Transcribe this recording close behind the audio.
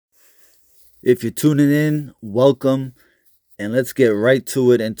If you're tuning in, welcome, and let's get right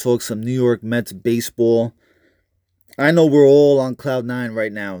to it and talk some New York Mets baseball. I know we're all on cloud nine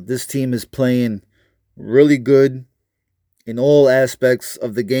right now. This team is playing really good in all aspects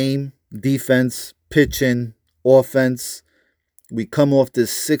of the game: defense, pitching, offense. We come off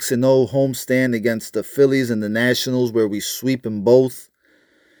this 6-0 homestand against the Phillies and the Nationals where we sweep them both.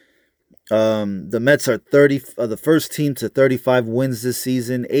 The Mets are the first team to 35 wins this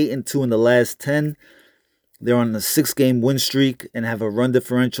season, 8-2 in the last 10. They're on a 6-game win streak and have a run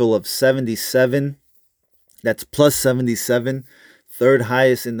differential of 77. That's plus 77, third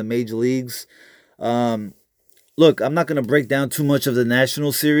highest in the major leagues. Um, Look, I'm not going to break down too much of the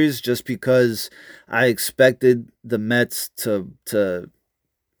National Series just because I expected the Mets to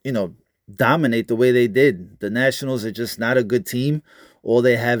dominate the way they did. The Nationals are just not a good team. All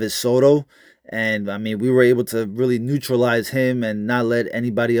they have is Soto. And I mean, we were able to really neutralize him and not let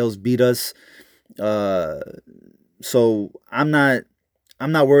anybody else beat us. Uh, so I'm not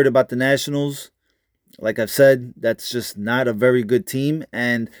worried about the Nationals. Like I've said, that's just not a very good team,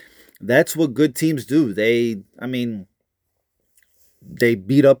 and that's what good teams do. They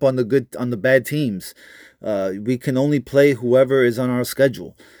beat up on the bad teams. We can only play whoever is on our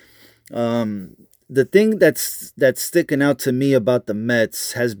schedule. The thing that's sticking out to me about the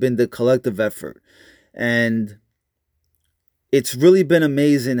Mets has been the collective effort, and it's really been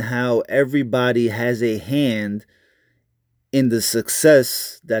amazing how everybody has a hand in the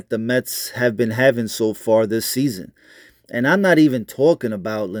success that the Mets have been having so far this season. And I'm not even talking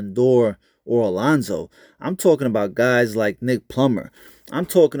about Lindor or Alonso. I'm talking about guys like Nick Plummer. I'm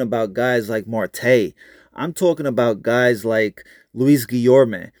talking about guys like Marte. I'm talking about guys like Luis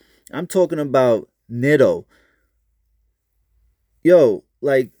Guillorme. I'm talking about Nito. Yo,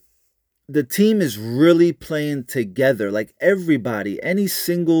 like the team is really playing together. Like everybody, any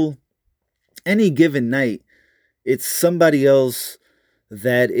given night, it's somebody else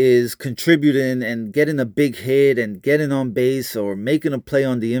that is contributing and getting a big hit and getting on base or making a play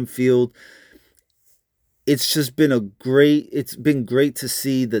on the infield. It's been great to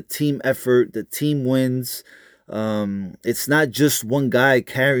see the team effort, the team wins. It's not just one guy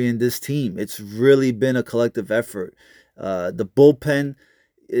carrying this team. It's really been a collective effort. The bullpen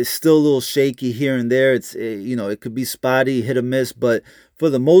is still a little shaky here and there. It could be spotty, hit or miss, but for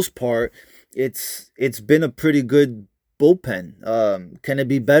the most part, it's been a pretty good bullpen. Can it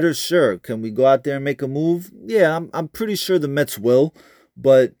be better? Sure. Can we go out there and make a move? Yeah, I'm pretty sure the Mets will.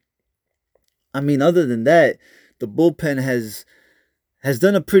 But I mean, other than that, the bullpen has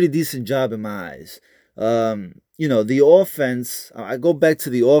done a pretty decent job in my eyes. The offense. I go back to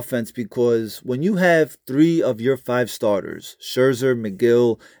the offense because when you have three of your five starters, Scherzer,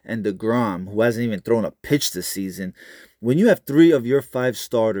 McGill, and DeGrom, who hasn't even thrown a pitch this season, when you have three of your five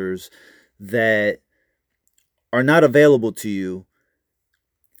starters that are not available to you,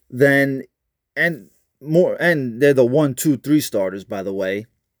 then and they're the 1, 2, 3 starters, by the way.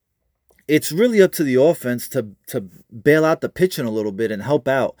 It's really up to the offense to bail out the pitching a little bit and help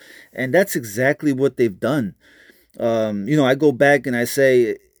out, and that's exactly what they've done. I go back and I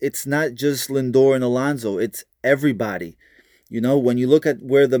say it's not just Lindor and Alonso; it's everybody. When you look at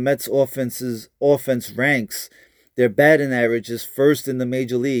where the Mets offense ranks, their batting average is first in the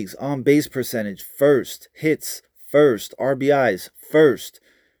major leagues, on base percentage first, hits first, RBIs first.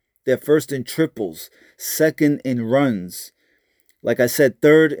 They're first in triples, second in runs. Like I said,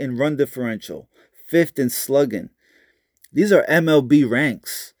 third in run differential, fifth in slugging. These are MLB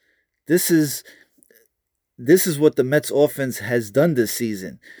ranks. This is this is what the Mets offense has done this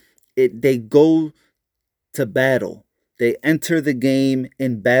season. They go to battle. They enter the game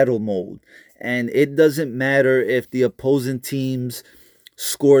in battle mode. And it doesn't matter if the opposing teams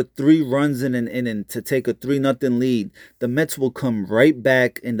score 3 runs in an inning to take a 3-0 lead. The Mets will come right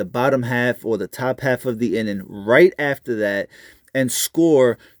back in the bottom half or the top half of the inning right after that and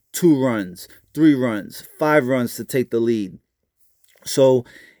score 2 runs, 3 runs, 5 runs to take the lead. So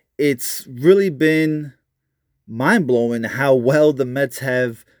it's really been mind blowing how well the Mets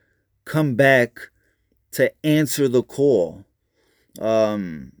have come back to answer the call.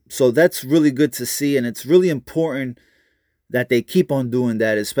 So that's really good to see, and it's really important that they keep on doing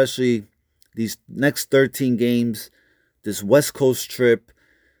that, especially these next 13 games, this West Coast trip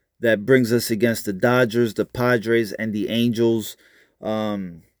that brings us against the Dodgers, the Padres, and the Angels.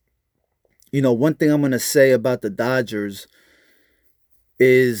 One thing I'm going to say about the Dodgers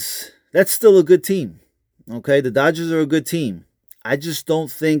is that's still a good team. Okay, the Dodgers are a good team. I just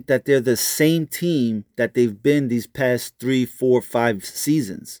don't think that they're the same team that they've been these past 3, 4, 5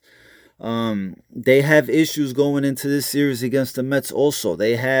 seasons. They have issues going into this series against the Mets also.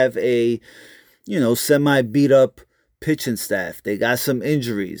 They have a, semi beat up pitching staff. They got some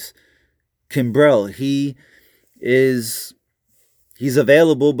injuries. Kimbrel, is he's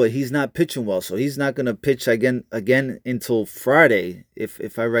available, but he's not pitching well, so he's not gonna pitch again until Friday,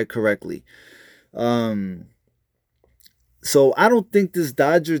 if I read correctly. Um, so I don't think this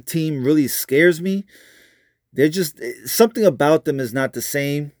Dodger team really scares me. They're just something about them is not the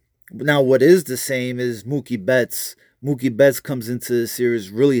same. Now, what is the same is Mookie Betts. Mookie Betts comes into the series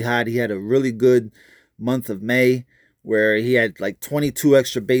really hot. He had a really good month of May where he had like 22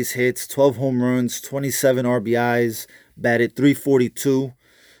 extra base hits, 12 home runs, 27 RBIs, batted 342.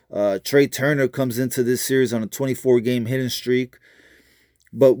 Trey Turner comes into this series on a 24-game hitting streak.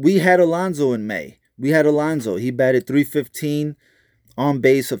 But we had Alonso in May. We had Alonso. He batted 315, on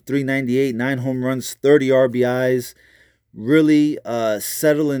base of 398, 9 home runs, 30 RBIs. Really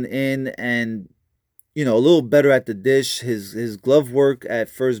settling in and, a little better at the dish. His glove work at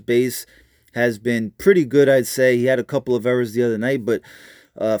first base has been pretty good, I'd say. He had a couple of errors the other night, but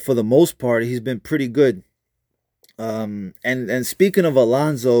for the most part, he's been pretty good. And speaking of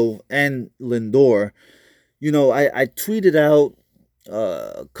Alonso and Lindor, I tweeted out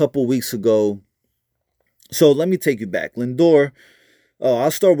a couple weeks ago. So let me take you back. Lindor,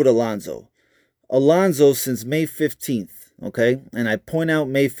 I'll start with Alonso. Alonso since May 15th, okay? And I point out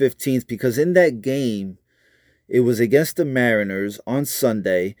May 15th because in that game, it was against the Mariners on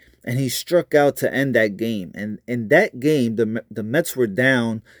Sunday, and he struck out to end that game. And in that game, the Mets were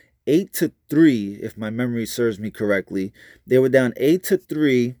down 8-3, if my memory serves me correctly. They were down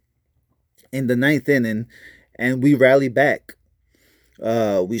 8-3 in the ninth inning, and we rallied back.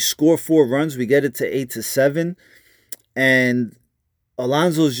 We score 4 runs. We get it to 8-7, and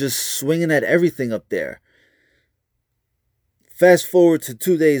Alonso's just swinging at everything up there. Fast forward to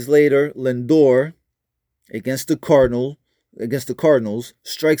 2 days later, Lindor against the Cardinals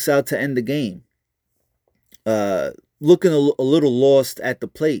strikes out to end the game. Looking a little lost at the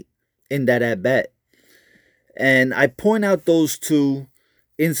plate in that at bat. And I point out those two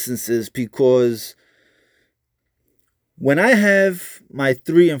instances because when I have my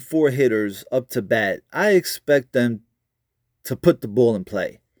 3 and 4 hitters up to bat, I expect them to put the ball in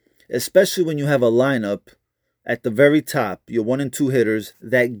play, especially when you have a lineup at the very top, your 1 and 2 hitters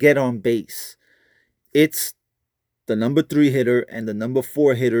that get on base. It's the number 3 hitter and the number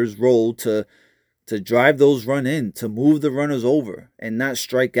 4 hitter's role to drive those run in, to move the runners over and not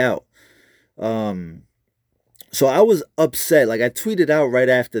strike out. So I was upset. Like I tweeted out right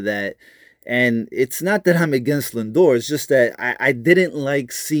after that, and it's not that I'm against Lindor. It's just that I didn't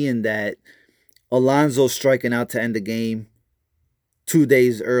like seeing that Alonso striking out to end the game 2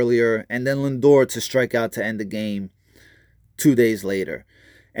 days earlier, and then Lindor to strike out to end the game 2 days later.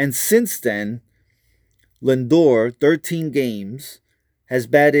 And since then, Lindor, 13 games, has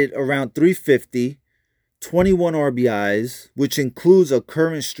batted around 350, 21 RBIs, which includes a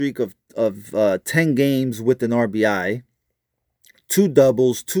current streak of 10 games with an RBI, 2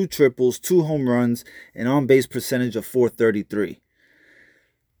 doubles, 2 triples, 2 home runs, an on-base percentage of .433.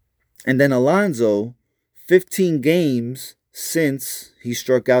 And then Alonso, 15 games since he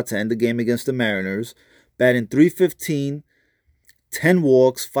struck out to end the game against the Mariners, batting .315, 10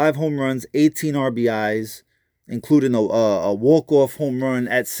 walks, 5 home runs, 18 RBIs, including a walk-off home run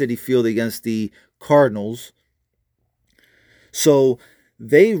at Citi Field against the Cardinals. So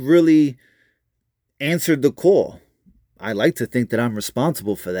they really answered the call. I like to think that I'm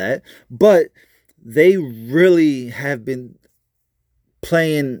responsible for that, but they really have been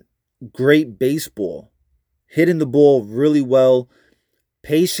playing great baseball, hitting the ball really well,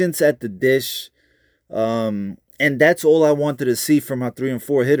 patience at the dish, and that's all I wanted to see from our 3 and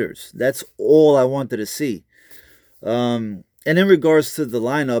 4 hitters. That's all I wanted to see. And in regards to the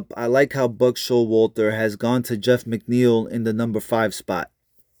lineup, I like how Buck Showalter has gone to Jeff McNeil in the number 5 spot.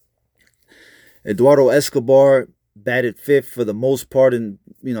 Eduardo Escobar batted 5th for the most part in,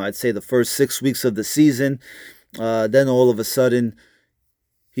 I'd say the first 6 weeks of the season. Then all of a sudden,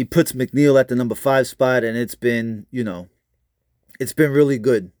 he puts McNeil at the number 5 spot, and it's been really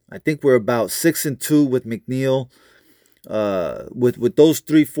good. I think we're about 6-2 with McNeil. With those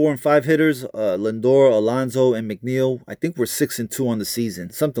 3, 4, and 5 hitters, Lindor, Alonso, and McNeil, I think we're 6-2 on the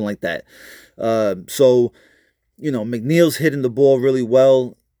season, something like that. So McNeil's hitting the ball really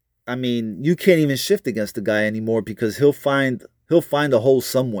well. I mean, you can't even shift against the guy anymore because he'll find a hole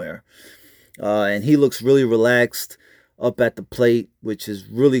somewhere, and he looks really relaxed up at the plate, which is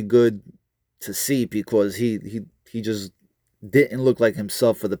really good to see because he just didn't look like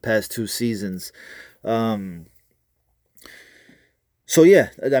himself for the past 2 seasons. So yeah,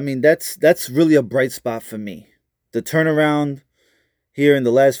 I mean that's really a bright spot for me. The turnaround here in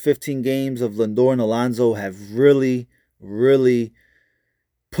the last 15 games of Lindor and Alonso have really, really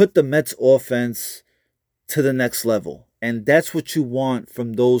put the Mets offense to the next level. And that's what you want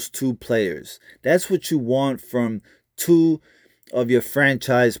from those two players. That's what you want from two of your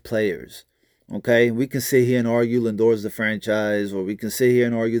franchise players. Okay, we can sit here and argue Lindor's the franchise, or we can sit here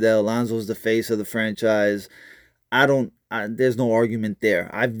and argue that Alonso's the face of the franchise. There's no argument there.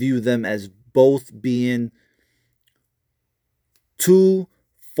 I view them as both being two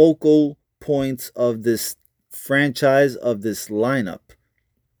focal points of this franchise, of this lineup.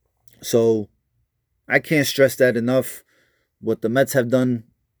 So I can't stress that enough. What the Mets have done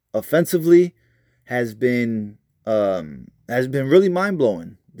offensively has been really mind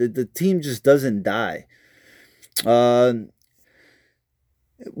blowing. The team just doesn't die.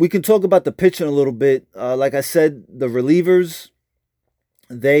 We can talk about the pitching a little bit. Like I said, the relievers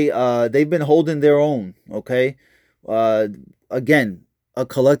they've been holding their own. Okay, again, a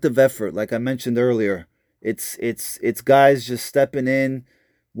collective effort. Like I mentioned earlier, it's guys just stepping in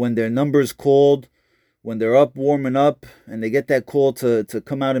when their number's called, when they're up warming up, and they get that call to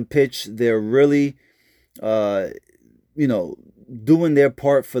come out and pitch. They're really, doing their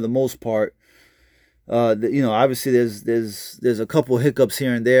part for the most part. Obviously there's a couple hiccups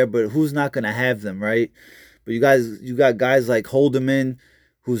here and there, but who's not gonna have them, right? But you got guys like Holderman,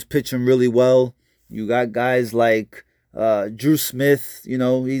 who's pitching really well. You got guys like Drew Smith.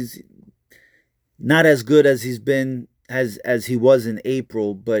 He's not as good as he's been as he was in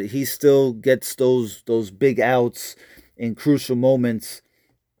April, but he still gets those big outs in crucial moments.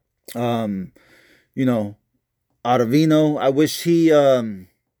 Ottavino, I wish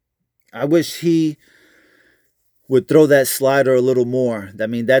he would throw that slider a little more. I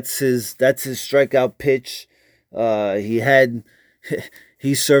mean, that's his strikeout pitch.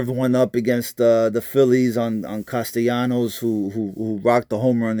 He served one up against the Phillies on Castellanos, who rocked the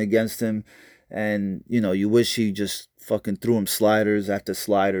home run against him, and you wish he just fucking threw him sliders after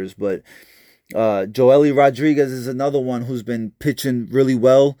sliders. But Joely Rodriguez is another one who's been pitching really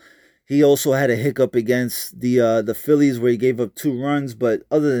well. He also had a hiccup against the Phillies where he gave up 2 runs, but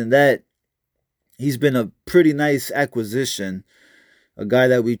other than that, he's been a pretty nice acquisition. A guy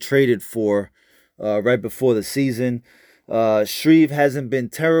that we traded for right before the season. Shreve hasn't been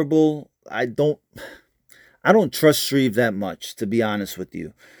terrible. I don't trust Shreve that much, to be honest with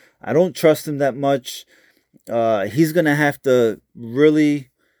you. I don't trust him that much. He's gonna have to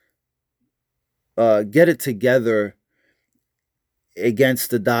really get it together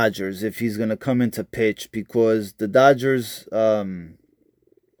against the Dodgers if he's gonna come into pitch, because the Dodgers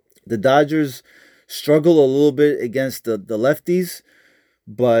struggle a little bit against the lefties,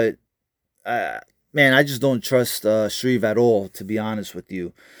 but man, I just don't trust Shreve at all, to be honest with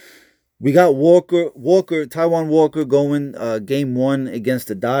you. We got Taijuan Walker going game 1 against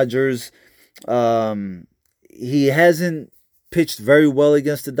the Dodgers. He hasn't pitched very well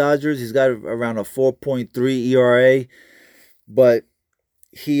against the Dodgers. He's got around a 4.3 ERA, but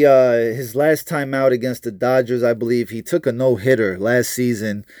his last time out against the Dodgers, I believe he took a no-hitter last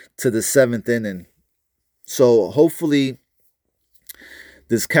season to the 7th inning. So hopefully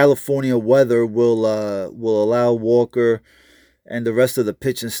this California weather will allow Walker and the rest of the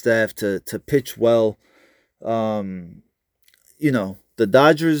pitching staff to pitch well. The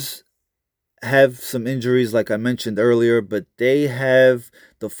Dodgers have some injuries, like I mentioned earlier, but they have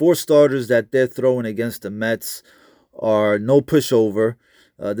the 4 starters that they're throwing against the Mets are no pushover.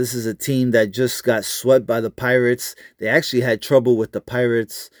 This is a team that just got swept by the Pirates. They actually had trouble with the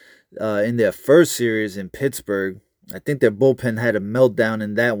Pirates in their first series in Pittsburgh. I think their bullpen had a meltdown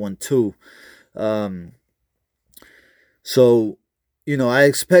in that one too. So, I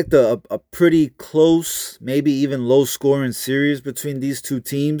expect a pretty close, maybe even low-scoring series between these two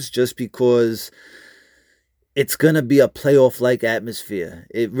teams, just because it's going to be a playoff-like atmosphere.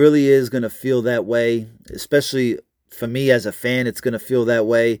 It really is going to feel that way, especially for me as a fan. It's going to feel that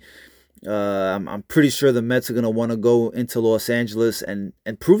way. I'm pretty sure the Mets are going to want to go into Los Angeles and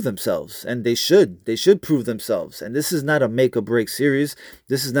prove themselves, and they should. They should prove themselves. And this is not a make-or-break series.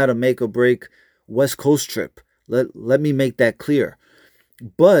 This is not a make-or-break West Coast trip. Let me make that clear.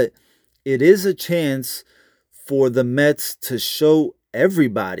 But it is a chance for the Mets to show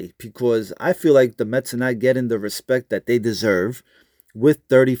everybody, because I feel like the Mets are not getting the respect that they deserve with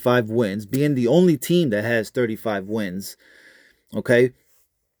 35 wins, being the only team that has 35 wins. Okay?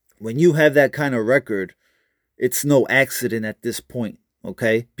 When you have that kind of record, it's no accident at this point,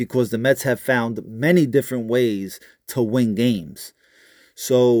 okay? Because the Mets have found many different ways to win games.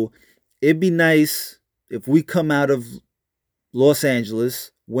 So it'd be nice if we come out of Los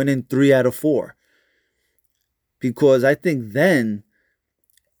Angeles, winning 3 out of 4. Because I think then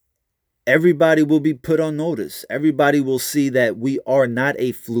everybody will be put on notice. Everybody will see that we are not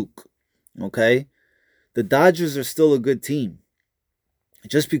a fluke. Okay? The Dodgers are still a good team.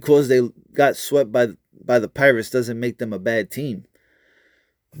 Just because they got swept by the Pirates doesn't make them a bad team.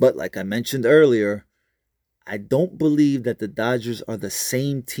 But like I mentioned earlier, I don't believe that the Dodgers are the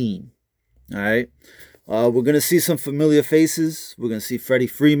same team. All right? We're going to see some familiar faces. We're going to see Freddie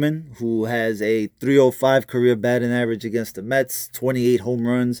Freeman, who has a 305 career batting average against the Mets, 28 home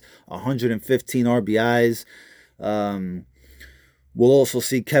runs, 115 RBIs. We'll also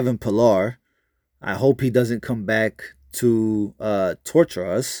see Kevin Pillar. I hope he doesn't come back to torture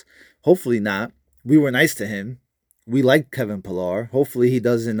us. Hopefully not. We were nice to him. We like Kevin Pillar. Hopefully he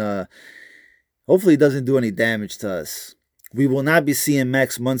doesn't do any damage to us. We will not be seeing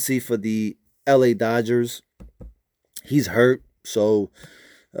Max Muncy for the LA Dodgers. He's hurt, so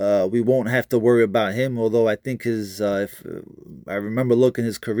we won't have to worry about him. Although I think if I remember looking,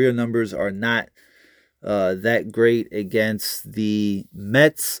 his career numbers are not that great against the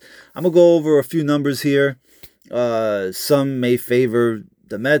Mets. I'm gonna go over a few numbers here. Some may favor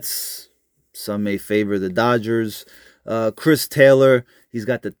the Mets, some may favor the Dodgers. Chris Taylor, he's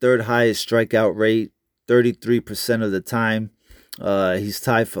got the third highest strikeout rate, 33% of the time. He's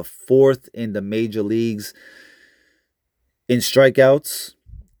tied for 4th in the major leagues in strikeouts,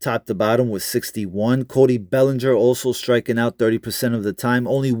 top to bottom with 61. Cody Bellinger also striking out 30% of the time.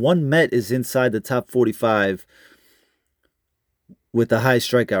 Only one Met is inside the top 45 with the high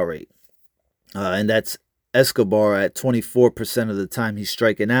strikeout rate. And that's Escobar at 24% of the time he's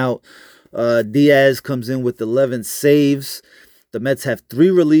striking out. Diaz comes in with 11 saves. The Mets have 3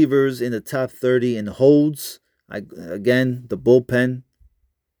 relievers in the top 30 in holds. Again, the bullpen.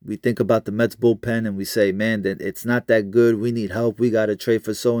 We think about the Mets bullpen and we say, man, that it's not that good. We need help. We got to trade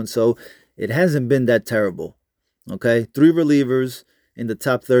for so-and-so. It hasn't been that terrible. Okay? 3 relievers in the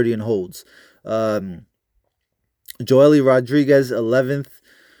top 30 in holds. Joely Rodriguez, 11th,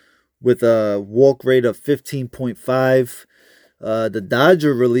 with a walk rate of 15.5. The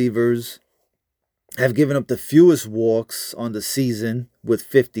Dodger relievers have given up the fewest walks on the season with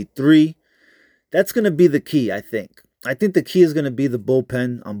 53. That's going to be the key, I think. I think the key is going to be the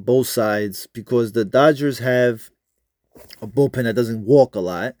bullpen on both sides because the Dodgers have a bullpen that doesn't walk a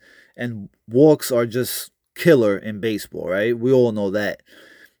lot, and walks are just killer in baseball, right? We all know that.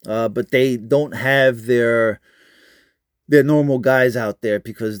 But they don't have their normal guys out there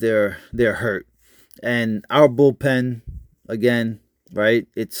because they're hurt. And our bullpen, again, right?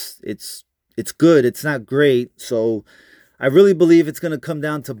 It's good. It's not great. So I really believe it's going to come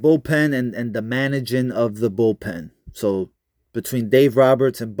down to bullpen and the managing of the bullpen. So between Dave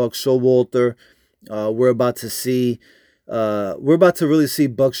Roberts and Buck Showalter, we're about to really see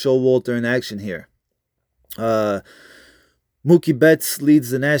Buck Showalter in action here. Mookie Betts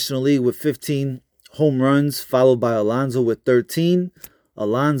leads the National League with 15 home runs, followed by Alonso with 13.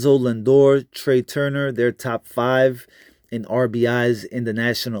 Alonso, Lindor, Trey Turner, they're top 5 in RBIs in the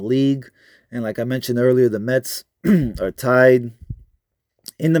National League. And like I mentioned earlier, the Mets are tied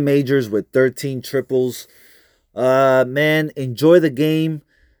in the majors with 13 triples. Man, enjoy the game.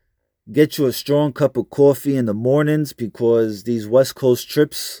 Get you a strong cup of coffee in the mornings because these West Coast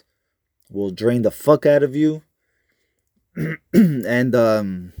trips will drain the fuck out of you. And,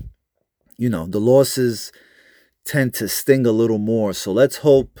 the losses tend to sting a little more. So let's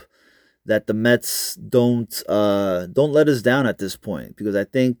hope that the Mets don't let us down at this point because I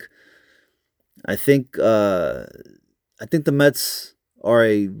think the Mets are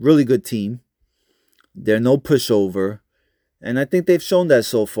a really good team. They're no pushover. And I think they've shown that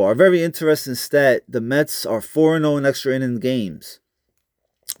so far. A very interesting stat. The Mets are 4-0 in extra inning games.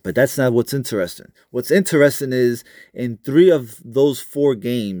 But that's not what's interesting. What's interesting is in 3 of those 4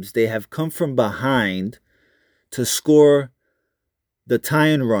 games, they have come from behind to score the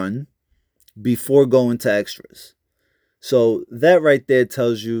tying run before going to extras. So that right there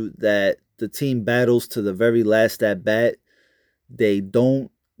tells you that the team battles to the very last at bat. They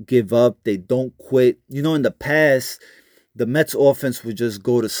don't give up. They don't quit. In the past, the Mets offense would just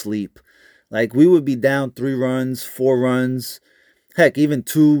go to sleep. Like we would be down 3 runs, 4 runs, heck, even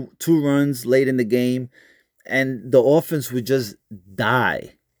two runs late in the game, and the offense would just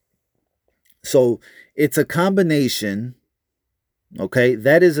die. So it's a combination, okay?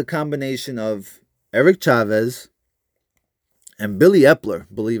 That is a combination of Eric Chavez and Billy Epler,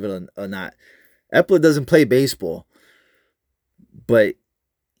 believe it or not. Epler doesn't play baseball, but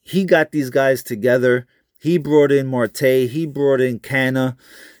he got these guys together. He brought in Marte. He brought in Canna.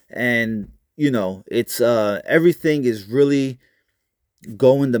 And it's everything is really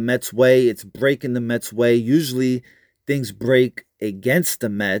going the Mets' way. It's breaking the Mets' way. Usually things break against the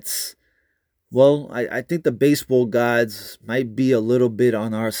Mets. Well, I think the baseball gods might be a little bit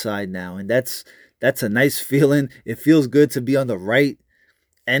on our side now, and that's a nice feeling. It feels good to be on the right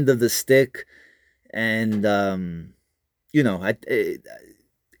end of the stick, and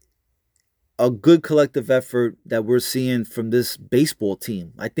a good collective effort that we're seeing from this baseball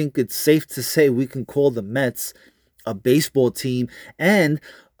team. I think it's safe to say we can call the Mets a baseball team and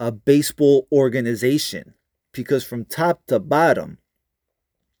a baseball organization, because from top to bottom,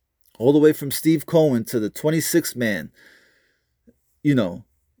 all the way from Steve Cohen to the 26th man, you know,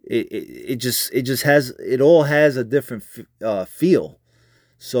 it all has a different feel.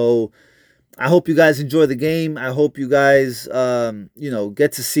 So I hope you guys enjoy the game. I hope you guys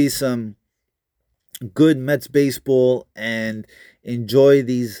get to see some good Mets baseball and enjoy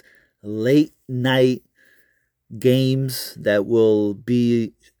these late night games that will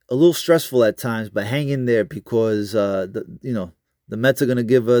be a little stressful at times, but hang in there, because the Mets are going to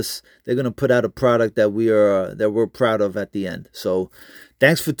they're going to put out a product that we're proud of at the end. So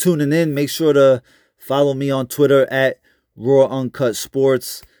thanks for tuning in. Make sure to follow me on Twitter at Raw Uncut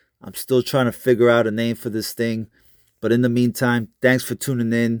Sports. I'm still trying to figure out a name for this thing. But in the meantime, thanks for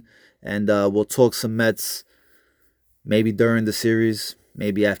tuning in. And we'll talk some Mets maybe during the series,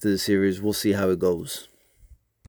 maybe after the series. We'll see how it goes.